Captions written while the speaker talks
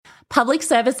Public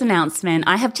service announcement.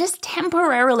 I have just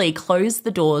temporarily closed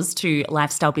the doors to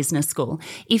Lifestyle Business School.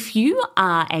 If you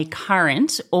are a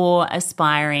current or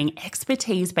aspiring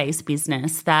expertise-based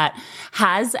business that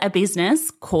has a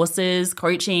business, courses,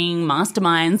 coaching,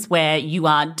 masterminds where you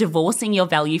are divorcing your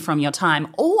value from your time,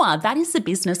 or that is the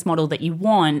business model that you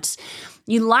want,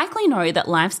 you likely know that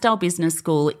Lifestyle Business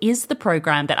School is the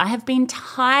program that I have been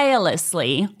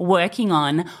tirelessly working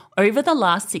on over the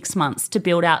last 6 months to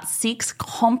build out 6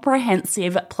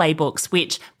 comprehensive playbooks,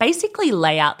 which basically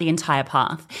lay out the entire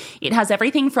path. It has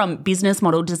everything from business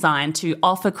model design to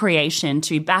offer creation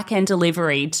to back-end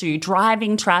delivery to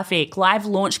driving traffic, live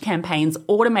launch campaigns,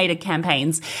 automated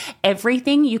campaigns,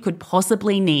 everything you could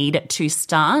possibly need to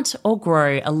start or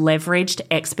grow a leveraged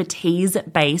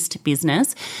expertise-based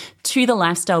business to the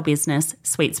lifestyle business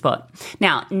sweet spot.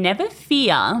 Now, never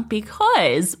fear,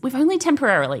 because we've only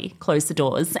temporarily closed the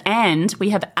doors and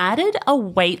we have added a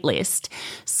wait list.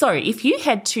 So if you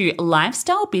head to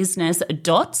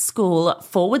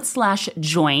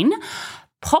lifestylebusiness.school/join,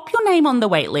 pop your name on the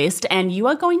wait list and you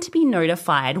are going to be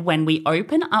notified when we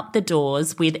open up the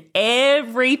doors with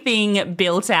everything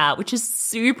built out, which is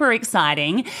super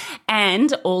exciting,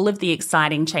 and all of the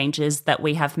exciting changes that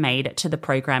we have made to the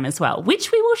program as well,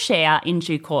 which we will share in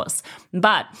due course.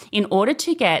 But in order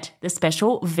to get the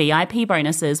special VIP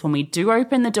bonuses when we do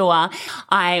open the door,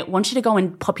 I want you to go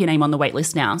and pop your name on the wait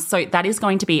list now. So that is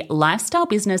going to be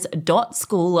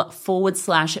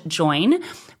lifestylebusiness.school/join.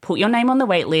 Put your name on the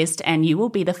wait list and you will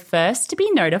be the first to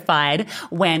be notified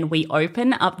when we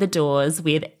open up the doors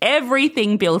with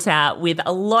everything built out, with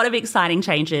a lot of exciting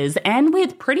changes and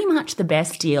with pretty much the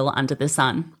best deal under the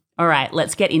sun. All right,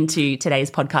 let's get into today's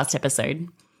podcast episode.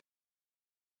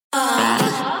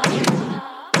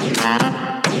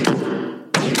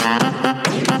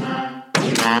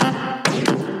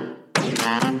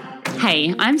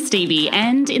 Hey, I'm Stevie,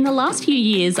 and in the last few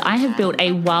years, I have built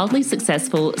a wildly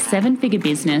successful 7-figure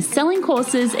business selling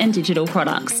courses and digital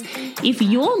products. If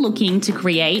you're looking to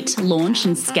create, launch,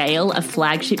 and scale a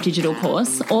flagship digital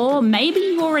course, or maybe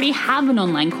you already have an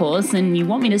online course and you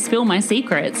want me to spill my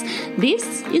secrets,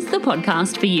 this is the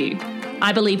podcast for you.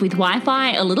 I believe with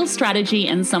Wi-Fi, a little strategy,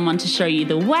 and someone to show you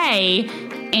the way,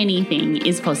 anything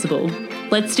is possible.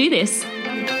 Let's do this.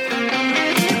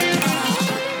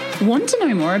 Want to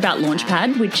know more about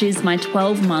Launchpad, which is my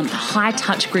 12-month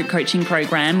high-touch group coaching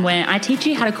program where I teach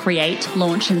you how to create,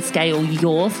 launch, and scale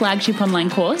your flagship online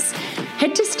course?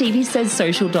 Head to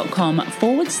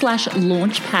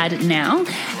steviesays.social.com/launchpad now,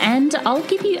 and I'll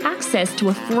give you access to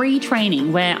a free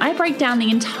training where I break down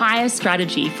the entire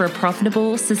strategy for a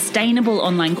profitable, sustainable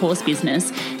online course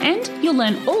business, and you'll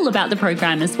learn all about the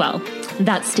program as well.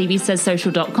 That's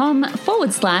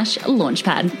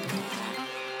steviesays.social.com/launchpad.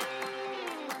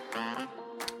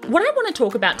 What I want to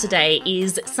talk about today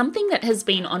is something that has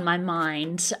been on my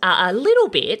mind a little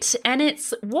bit, and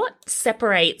it's what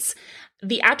separates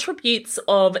the attributes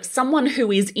of someone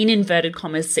who is, in inverted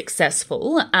commas,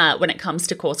 successful when it comes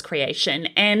to course creation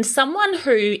and someone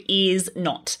who is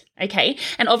not. Okay.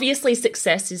 And obviously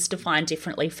success is defined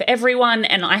differently for everyone.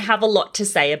 And I have a lot to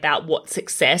say about what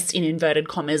success in inverted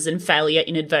commas and failure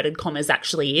in inverted commas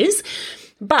actually is.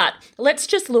 But let's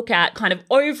just look at kind of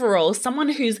overall someone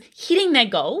who's hitting their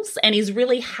goals and is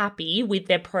really happy with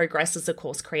their progress as a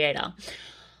course creator.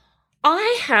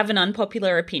 I have an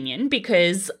unpopular opinion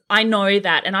because I know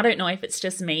that, and I don't know if it's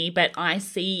just me, but I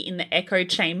see in the echo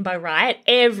chamber, right?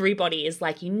 Everybody is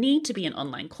like, you need to be an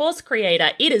online course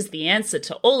creator. It is the answer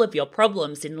to all of your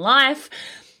problems in life.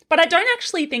 But I don't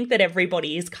actually think that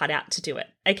everybody is cut out to do it,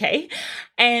 okay?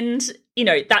 And,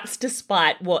 that's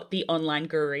despite what the online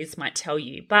gurus might tell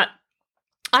you. But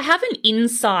I have an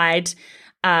inside,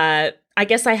 I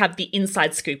have the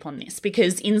inside scoop on this,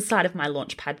 because inside of my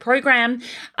Launchpad program,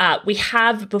 we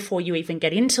have, before you even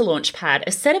get into Launchpad,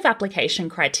 a set of application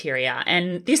criteria.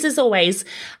 And this is always,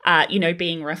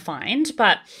 being refined.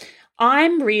 But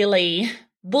I'm really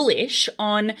bullish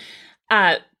on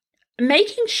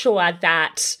making sure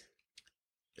that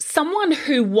someone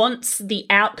who wants the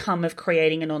outcome of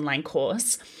creating an online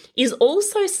course is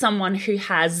also someone who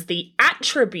has the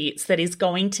attributes that is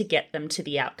going to get them to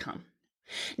the outcome.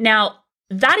 Now,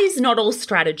 that is not all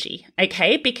strategy,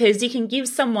 okay? Because you can give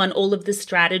someone all of the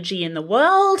strategy in the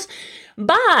world,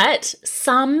 but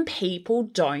some people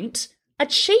don't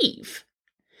achieve.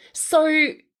 So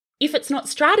if it's not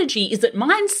strategy, is it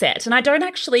mindset? And I don't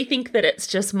actually think that it's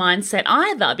just mindset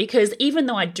either, because even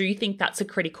though I do think that's a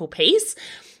critical piece,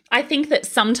 I think that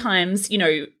sometimes,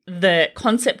 the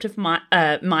concept of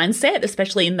mindset,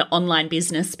 especially in the online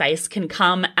business space, can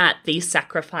come at the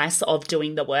sacrifice of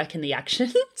doing the work and the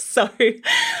action. So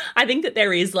I think that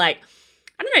there is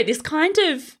I don't know, this kind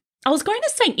of, I was going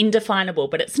to say indefinable,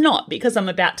 but it's not because I'm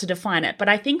about to define it. But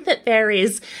I think that there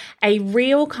is a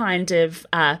real kind of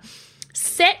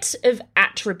set of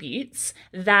attributes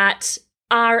that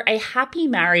are a happy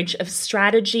marriage of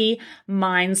strategy,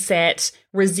 mindset,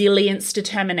 resilience,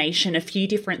 determination, a few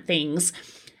different things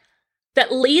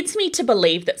that leads me to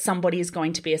believe that somebody is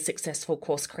going to be a successful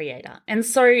course creator. And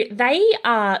so they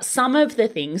are some of the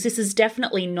things. This is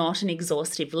definitely not an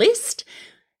exhaustive list,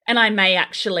 and I may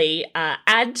actually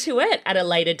add to it at a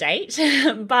later date,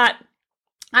 but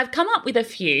I've come up with a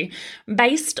few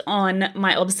based on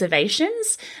my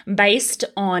observations, based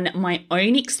on my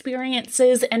own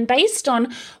experiences, and based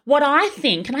on what I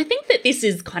think. And I think that this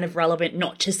is kind of relevant,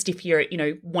 not just if you're,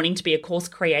 wanting to be a course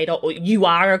creator, or you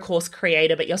are a course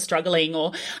creator, but you're struggling,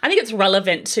 or I think it's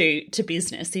relevant to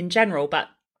business in general. But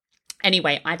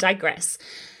anyway, I digress.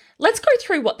 Let's go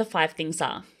through what the 5 things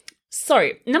are. So,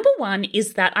 number 1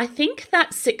 is that I think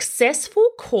that successful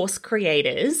course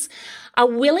creators are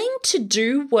willing to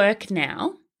do work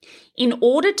now in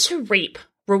order to reap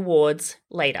rewards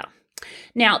later.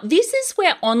 Now, this is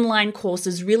where online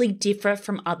courses really differ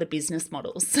from other business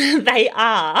models. They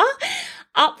are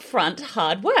upfront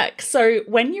hard work. So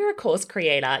when you're a course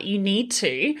creator, you need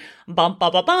to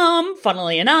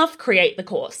funnily enough, create the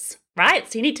course, right?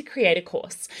 So you need to create a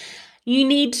course. You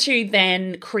need to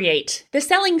then create the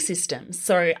selling system.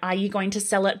 So are you going to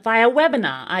sell it via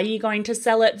webinar? Are you going to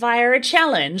sell it via a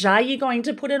challenge? Are you going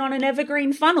to put it on an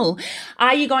evergreen funnel?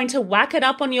 Are you going to whack it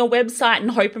up on your website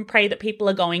and hope and pray that people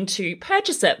are going to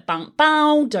purchase it?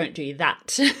 Don't do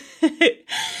that.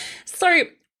 So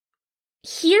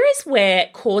here is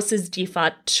where courses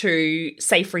differ to,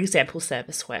 say, for example,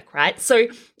 service work, right? So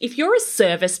if you're a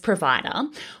service provider,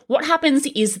 what happens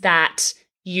is that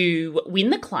you win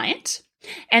the client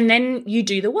and then you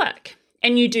do the work,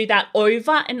 and you do that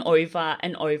over and over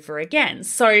and over again.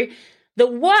 So the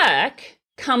work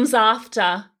comes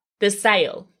after the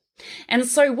sale. And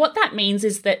so what that means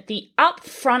is that the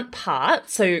upfront part,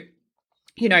 so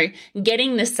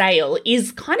getting the sale,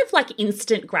 is kind of like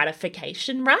instant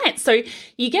gratification, right? So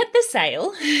you get the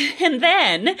sale and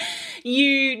then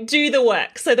you do the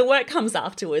work. So the work comes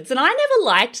afterwards. And I never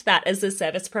liked that as a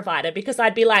service provider, because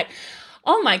I'd be like,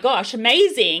 oh my gosh,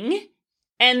 amazing.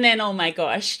 And then, oh my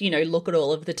gosh, look at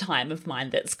all of the time of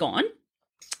mine that's gone.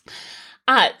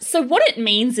 So what it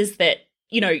means is that,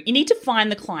 you need to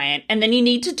find the client and then you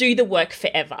need to do the work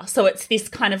forever. So it's this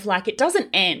kind of like, it doesn't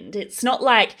end. It's not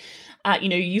like,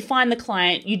 you find the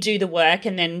client, you do the work,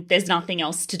 and then there's nothing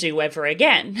else to do ever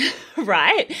again,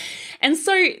 right? And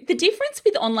so the difference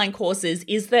with online courses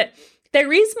is that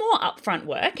there is more upfront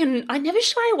work, and I never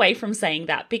shy away from saying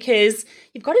that, because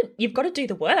you've got to do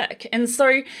the work. And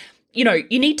so,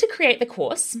 you need to create the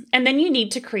course, and then you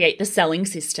need to create the selling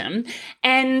system.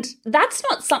 And that's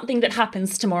not something that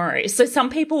happens tomorrow. So some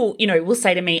people, will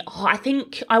say to me, I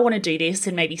think I want to do this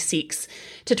in maybe 6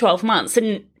 to 12 months.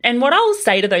 And what I'll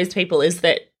say to those people is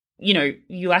that,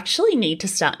 you actually need to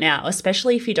start now,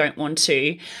 especially if you don't want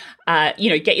to,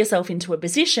 get yourself into a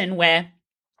position where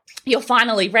you're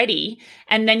finally ready,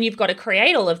 and then you've got to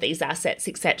create all of these assets,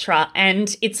 etc.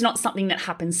 And it's not something that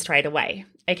happens straight away.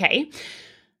 Okay.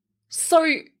 So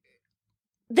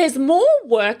there's more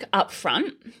work up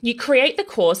front. You create the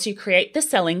course, you create the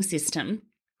selling system.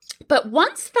 But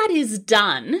once that is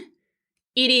done,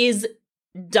 it is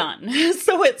done.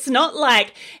 So it's not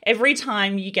like every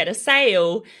time you get a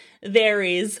sale, there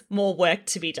is more work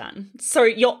to be done. So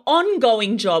your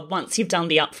ongoing job, once you've done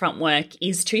the upfront work,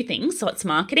 is 2 things. So it's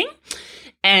marketing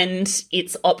and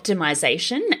it's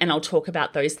optimization. And I'll talk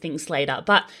about those things later.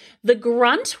 But the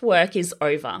grunt work is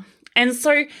over. And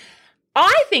so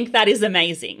I think that is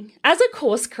amazing. As a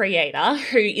course creator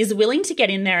who is willing to get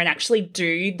in there and actually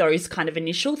do those kind of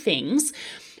initial things,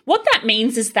 what that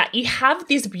means is that you have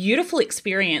this beautiful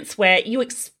experience where you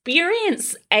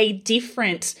experience a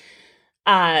different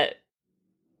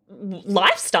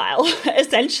lifestyle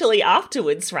essentially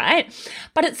afterwards, right?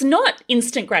 But it's not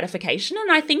instant gratification.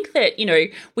 And I think that,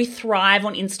 we thrive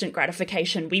on instant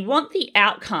gratification. We want the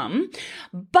outcome,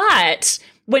 but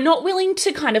we're not willing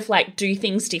to kind of like do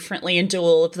things differently and do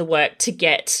all of the work to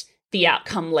get the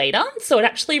outcome later. So it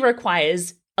actually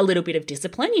requires a little bit of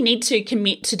discipline. You need to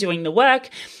commit to doing the work.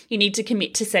 You need to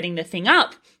commit to setting the thing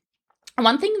up. And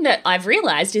one thing that I've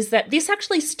realized is that this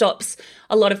actually stops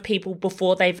a lot of people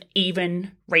before they've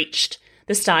even reached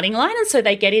the starting line. And so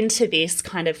they get into this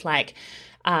kind of like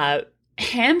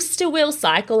hamster wheel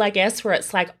cycle, I guess, where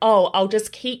it's like, oh, I'll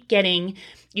just keep getting,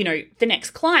 the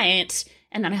next client,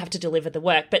 and then I have to deliver the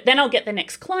work. But then I'll get the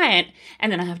next client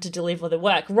and then I have to deliver the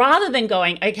work, rather than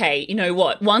going, okay, you know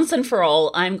what, once and for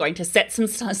all, I'm going to set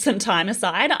some time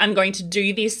aside. I'm going to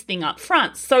do this thing up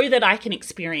front so that I can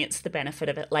experience the benefit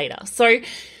of it later. So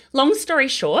long story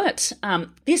short,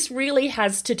 this really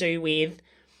has to do with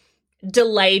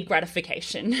delayed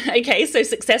gratification. Okay, so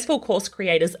successful course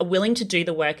creators are willing to do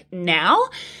the work now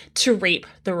to reap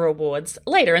the rewards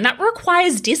later. And that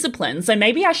requires discipline. So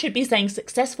maybe I should be saying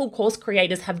successful course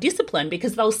creators have discipline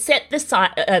because they'll set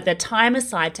the time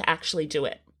aside to actually do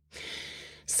it.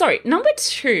 So number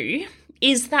 2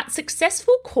 is that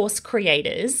successful course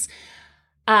creators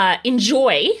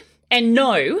enjoy and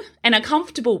know and are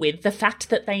comfortable with the fact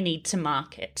that they need to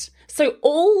market. So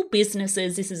all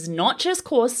businesses, this is not just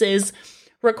courses,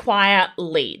 require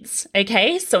leads,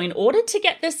 okay? So in order to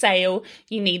get the sale,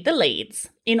 you need the leads.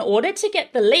 In order to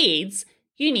get the leads,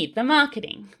 you need the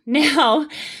marketing. Now,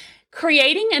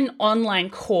 creating an online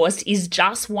course is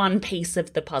just one piece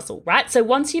of the puzzle, right? So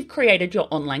once you've created your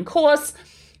online course,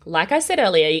 like I said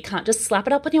earlier, you can't just slap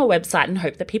it up on your website and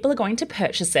hope that people are going to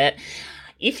purchase it.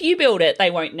 If you build it,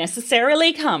 they won't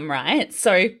necessarily come, right?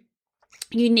 So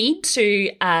you need to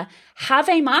have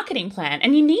a marketing plan,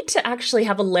 and you need to actually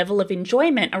have a level of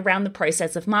enjoyment around the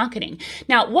process of marketing.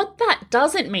 Now, what that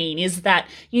doesn't mean is that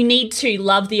you need to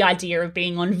love the idea of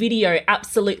being on video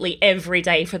absolutely every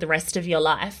day for the rest of your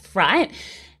life, right?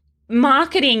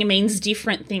 Marketing means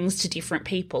different things to different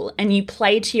people, and you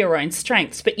play to your own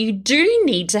strengths, but you do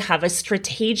need to have a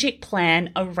strategic plan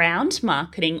around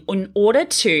marketing in order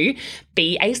to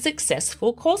be a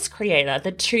successful course creator.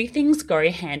 The two things go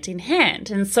hand in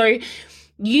hand. And so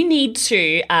you need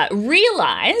to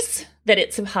realize that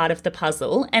it's a part of the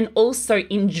puzzle and also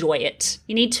enjoy it.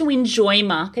 You need to enjoy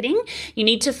marketing. You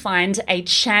need to find a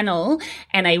channel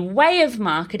and a way of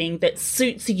marketing that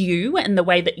suits you and the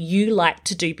way that you like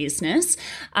to do business,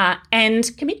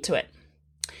 and commit to it.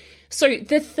 So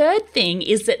the third thing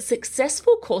is that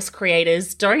successful course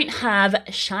creators don't have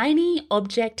shiny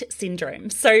object syndrome.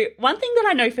 So one thing that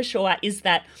I know for sure is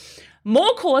that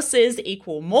more courses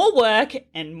equal more work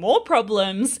and more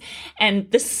problems.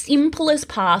 And the simplest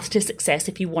path to success,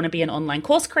 if you want to be an online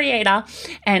course creator,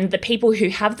 and the people who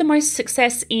have the most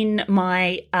success in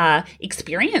my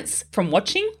experience from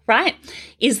watching, right,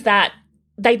 is that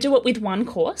they do it with one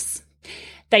course,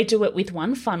 they do it with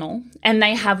one funnel, and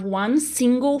they have one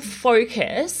single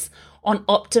focus on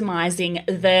optimizing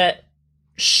the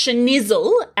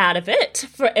schnizzle out of it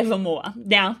forevermore.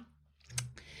 Now,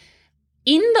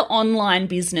 in the online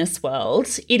business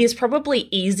world, it is probably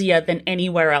easier than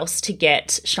anywhere else to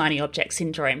get shiny object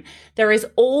syndrome. There is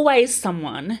always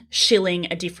someone shilling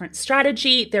a different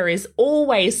strategy. There is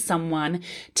always someone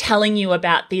telling you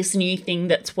about this new thing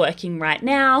that's working right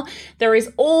now. There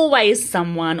is always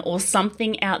someone or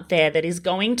something out there that is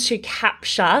going to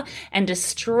capture and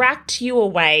distract you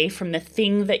away from the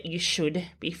thing that you should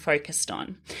be focused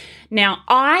on. Now,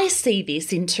 I see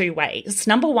this in two ways.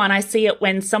 Number one, I see it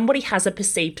when somebody has a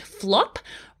perceived flop,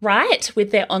 right,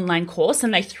 with their online course,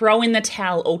 and they throw in the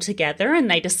towel altogether and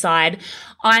they decide,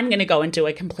 I'm going to go and do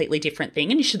a completely different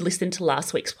thing. And you should listen to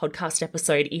last week's podcast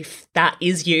episode if that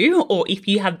is you, or if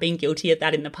you have been guilty of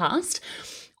that in the past.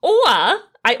 Or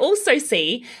I also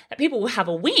see that people will have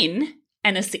a win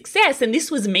and a success, and this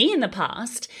was me in the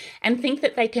past, and think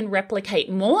that they can replicate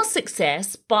more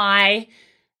success by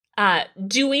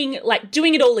doing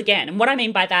it all again. And what I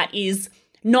mean by that is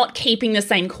not keeping the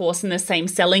same course and the same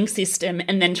selling system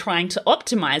and then trying to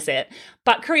optimize it,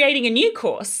 but creating a new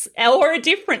course or a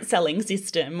different selling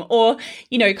system, or,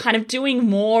 kind of doing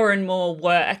more and more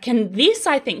work. And this,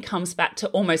 I think, comes back to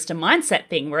almost a mindset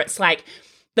thing where it's like,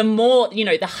 the more,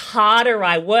 the harder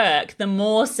I work, the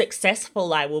more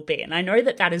successful I will be. And I know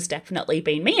that that has definitely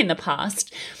been me in the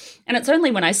past. And it's only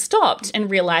when I stopped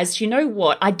and realized,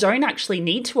 I don't actually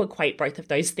need to equate both of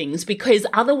those things, because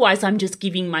otherwise I'm just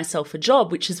giving myself a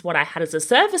job, which is what I had as a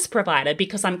service provider,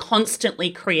 because I'm constantly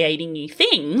creating new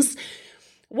things.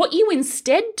 What you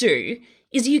instead do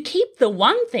is you keep the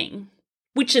one thing,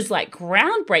 which is like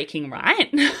groundbreaking,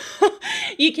 right?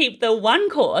 You keep the one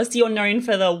course, you're known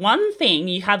for the one thing,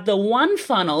 you have the one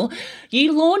funnel,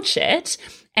 you launch it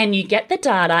and you get the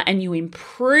data and you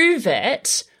improve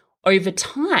it over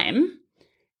time.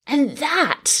 And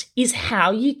that is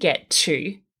how you get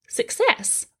to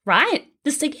success, right?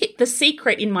 The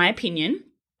secret, in my opinion,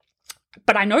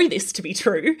 but I know this to be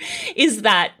true, is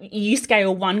that you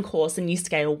scale one course and you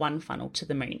scale one funnel to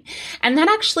the moon. And that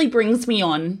actually brings me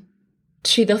on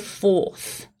to the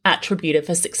fourth attribute of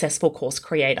a successful course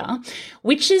creator,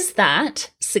 which is that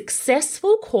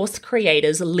successful course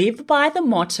creators live by the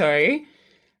motto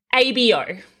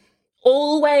ABO.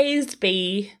 always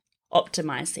be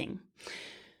optimizing.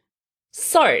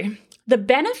 So the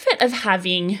benefit of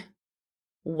having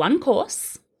one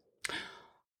course,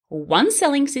 one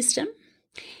selling system,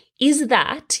 is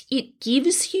that it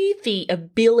gives you the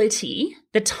ability,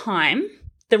 the time,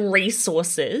 the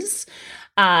resources,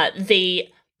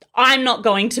 I'm not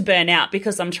going to burn out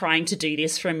because I'm trying to do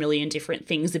this for a million different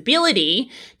things ability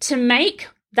to make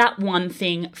that one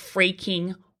thing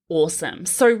freaking awesome.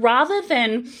 So rather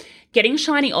than getting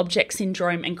shiny object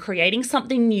syndrome and creating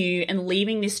something new and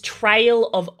leaving this trail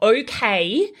of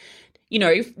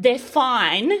they're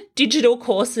fine digital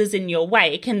courses in your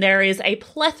wake, and there is a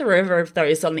plethora of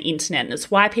those on the internet, and it's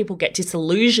why people get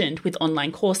disillusioned with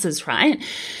online courses, right?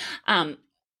 And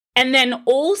then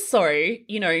also,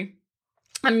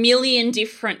 a million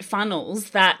different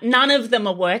funnels that none of them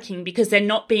are working because they're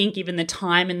not being given the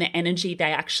time and the energy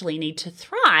they actually need to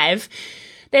thrive.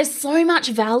 There's so much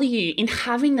value in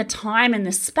having the time and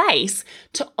the space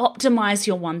to optimize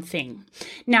your one thing.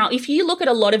 Now, if you look at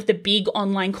a lot of the big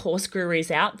online course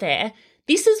gurus out there,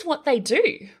 this is what they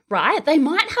do, right? They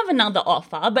might have another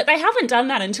offer, but they haven't done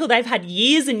that until they've had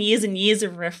years and years and years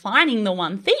of refining the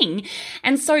one thing.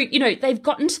 And so, they've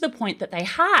gotten to the point that they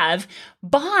have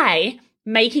by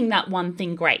making that one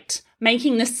thing great,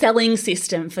 making the selling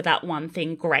system for that one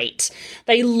thing great.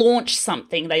 They launch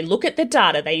something, they look at the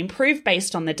data, they improve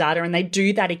based on the data, and they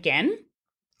do that again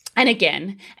and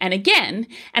again and again.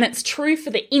 And it's true for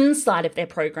the inside of their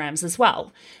programs as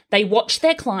well. They watch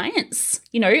their clients,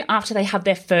 after they have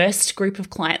their first group of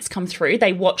clients come through,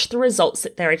 they watch the results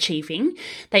that they're achieving,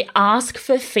 they ask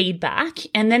for feedback,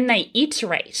 and then they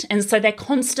iterate. And so they're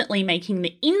constantly making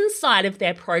the inside of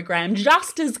their program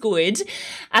just as good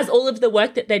as all of the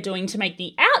work that they're doing to make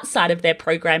the outside of their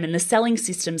program and the selling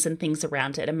systems and things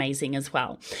around it amazing as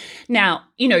well. Now,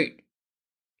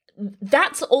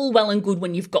 that's all well and good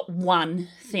when you've got one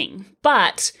thing.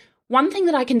 But one thing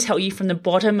that I can tell you from the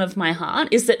bottom of my heart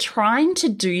is that trying to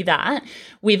do that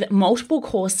with multiple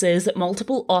courses,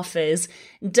 multiple offers,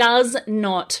 does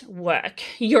not work.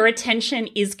 Your attention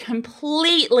is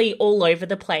completely all over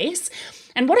the place.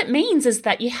 And what it means is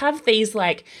that you have these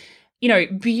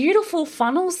beautiful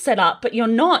funnels set up, but you're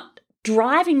not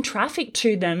driving traffic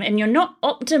to them and you're not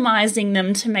optimizing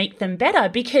them to make them better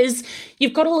because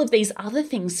you've got all of these other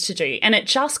things to do. And it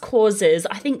just causes,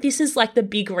 I think this is the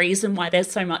big reason why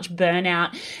there's so much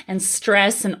burnout and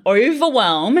stress and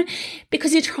overwhelm,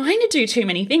 because you're trying to do too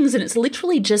many things and it's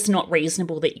literally just not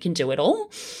reasonable that you can do it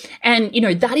all. And,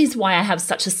 that is why I have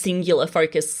such a singular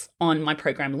focus on my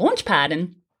program Launchpad.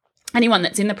 And anyone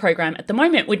that's in the program at the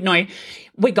moment would know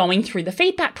we're going through the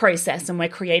feedback process and we're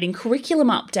creating curriculum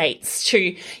updates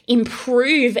to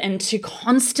improve and to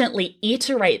constantly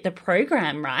iterate the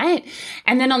program, right?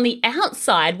 And then on the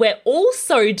outside, we're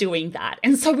also doing that.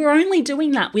 And so we're only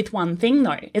doing that with one thing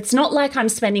though. It's not like I'm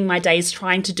spending my days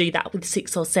trying to do that with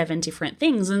 6 or 7 different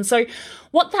things. And so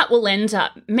what that will end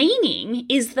up meaning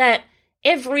is that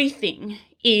everything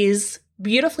is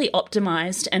beautifully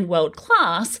optimized and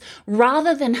world-class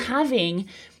rather than having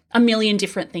a million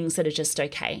different things that are just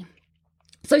okay.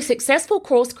 So successful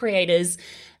course creators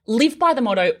live by the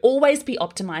motto, always be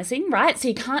optimizing, right? So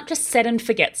you can't just set and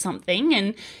forget something.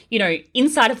 And,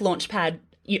 inside of Launchpad,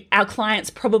 our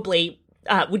clients probably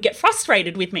would get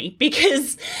frustrated with me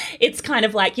because it's kind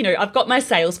of I've got my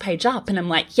sales page up and I'm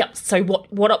like, yep, so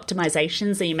what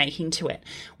optimizations are you making to it?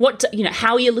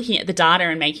 How are you looking at the data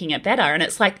and making it better? And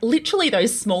it's literally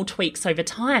those small tweaks over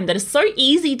time that are so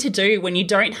easy to do when you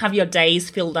don't have your days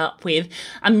filled up with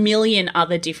a million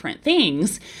other different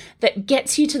things that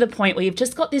gets you to the point where you've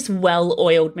just got this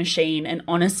well-oiled machine. And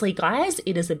honestly, guys,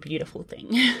 it is a beautiful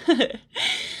thing.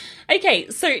 Okay,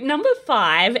 so number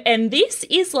 5, and this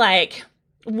is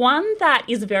one that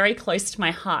is very close to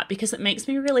my heart because it makes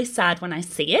me really sad when I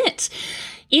see it.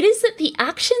 It is that the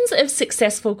actions of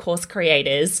successful course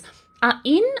creators are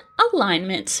in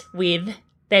alignment with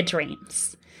their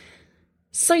dreams.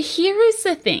 So here is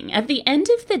the thing. At the end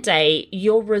of the day,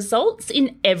 your results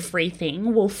in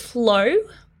everything will flow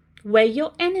where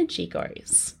your energy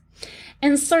goes.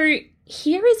 And so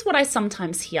here is what I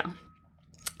sometimes hear.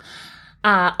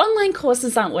 Online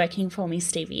courses aren't working for me,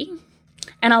 Stevie.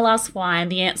 And I'll ask why,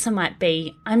 and the answer might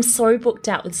be, I'm so booked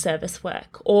out with service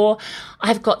work, or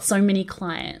I've got so many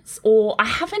clients, or I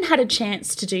haven't had a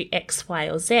chance to do X, Y,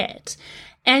 or Z.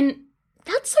 And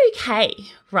that's okay,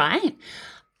 right?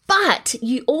 But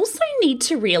you also need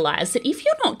to realize that if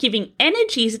you're not giving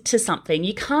energy to something,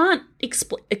 you can't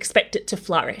expect it to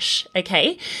flourish,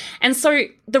 okay? And so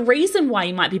the reason why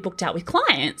you might be booked out with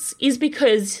clients is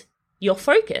because you're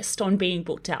focused on being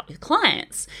booked out with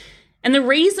clients. And the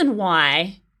reason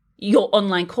why your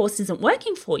online course isn't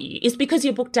working for you is because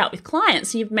you're booked out with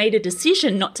clients. You've made a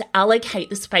decision not to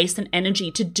allocate the space and energy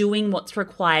to doing what's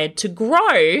required to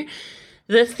grow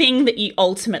the thing that you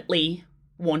ultimately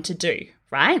want to do,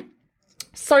 right?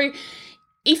 So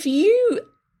if you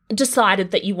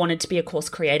decided that you wanted to be a course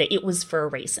creator, it was for a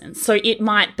reason. So it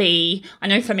might be, I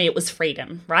know for me it was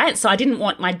freedom, right? So I didn't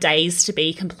want my days to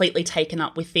be completely taken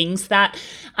up with things that,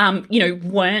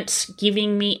 weren't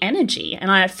giving me energy. And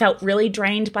I felt really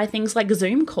drained by things like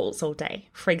Zoom calls all day,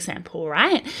 for example,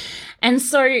 right? And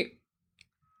so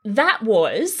that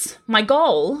was, my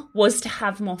goal was to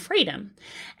have more freedom.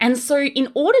 And so in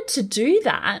order to do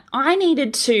that, I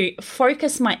needed to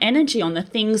focus my energy on the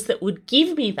things that would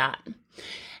give me that.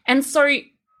 And so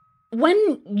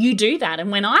when you do that,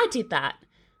 and when I did that,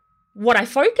 what I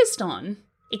focused on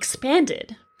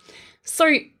expanded.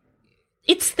 So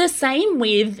it's the same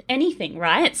with anything,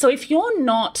 right? So if you're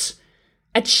not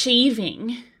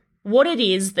achieving what it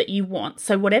is that you want,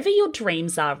 so whatever your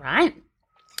dreams are, right,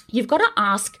 you've got to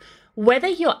ask whether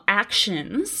your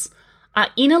actions are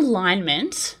in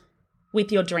alignment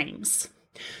with your dreams.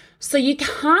 So you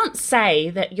can't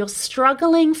say that you're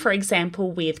struggling, for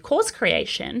example, with course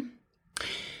creation,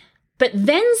 but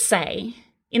then say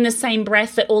in the same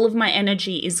breath that all of my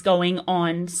energy is going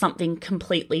on something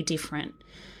completely different.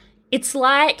 It's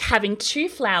like having two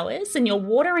flowers and you're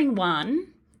watering one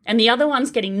and the other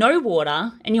one's getting no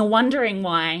water and you're wondering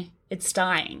why it's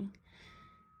dying.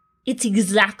 It's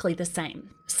exactly the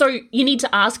same. So you need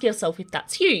to ask yourself if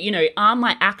that's you, are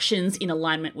my actions in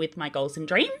alignment with my goals and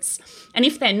dreams? And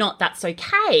if they're not, that's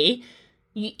okay.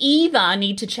 You either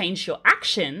need to change your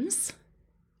actions,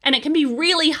 and it can be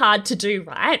really hard to do,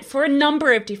 right? For a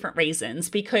number of different reasons,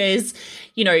 because,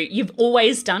 you've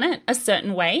always done it a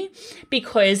certain way,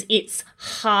 because it's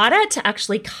harder to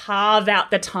actually carve out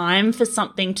the time for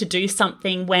something to do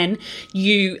something when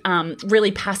you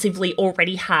really passively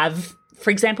already have,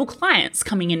 for example, clients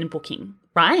coming in and booking,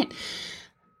 right?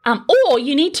 Or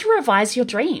you need to revise your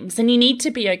dreams and you need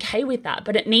to be okay with that,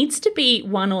 but it needs to be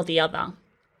one or the other.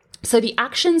 So the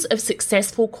actions of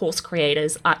successful course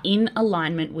creators are in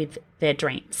alignment with their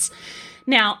dreams.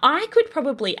 Now, I could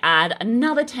probably add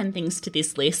another 10 things to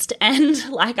this list. And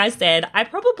like I said, I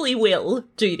probably will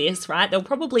do this, right? There'll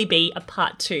probably be a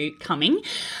part 2 coming.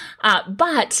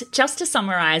 But just to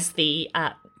summarize the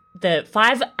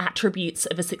 5 attributes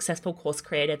of a successful course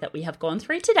creator that we have gone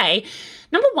through today.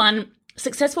 Number 1,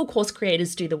 successful course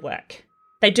creators do the work.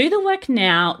 They do the work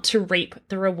now to reap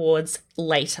the rewards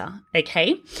later,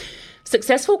 okay?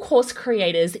 Successful course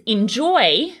creators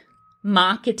enjoy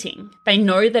marketing. They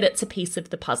know that it's a piece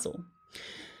of the puzzle.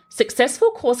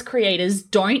 Successful course creators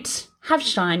don't have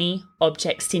shiny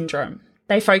object syndrome.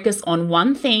 They focus on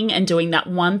one thing and doing that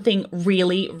one thing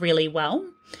really, really well.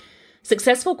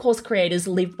 Successful course creators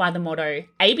live by the motto,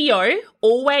 ABO,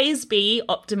 always be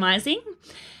optimizing.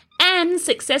 And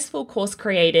successful course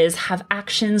creators have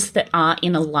actions that are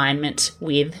in alignment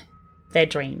with their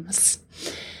dreams.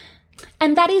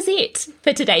 And that is it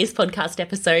for today's podcast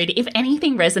episode. If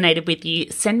anything resonated with you,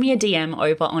 send me a DM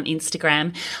over on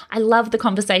Instagram. I love the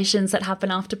conversations that happen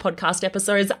after podcast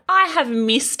episodes. I have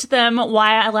missed them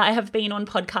while I have been on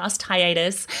podcast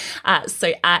hiatus.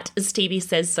 So at Stevie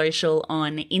Says Social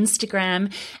on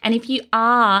Instagram. And if you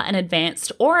are an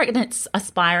advanced or an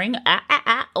aspiring,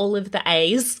 all of the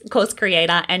A's course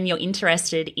creator, and you're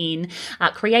interested in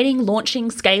creating, launching,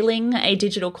 scaling a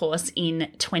digital course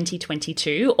in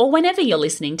 2022, or whenever you're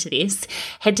listening to this,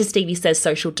 head to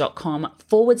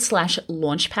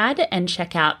steviesayssocial.com/launchpad and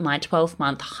check out my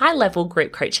 12-month high-level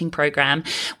group coaching program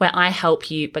where I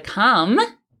help you become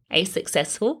a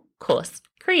successful course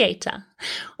creator.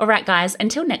 All right, guys,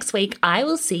 until next week, I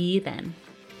will see you then.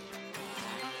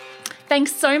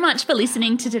 Thanks so much for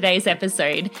listening to today's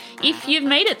episode. If you've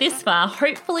made it this far,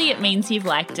 hopefully it means you've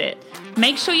liked it.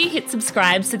 Make sure you hit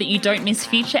subscribe so that you don't miss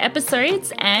future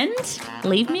episodes, and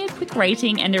leave me a quick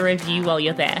rating and a review while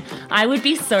you're there. I would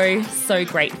be so, so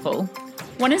grateful.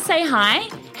 Want to say hi?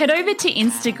 Head over to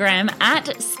Instagram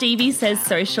at Stevie Says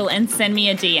Social and send me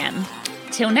a DM.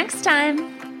 Till next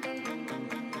time.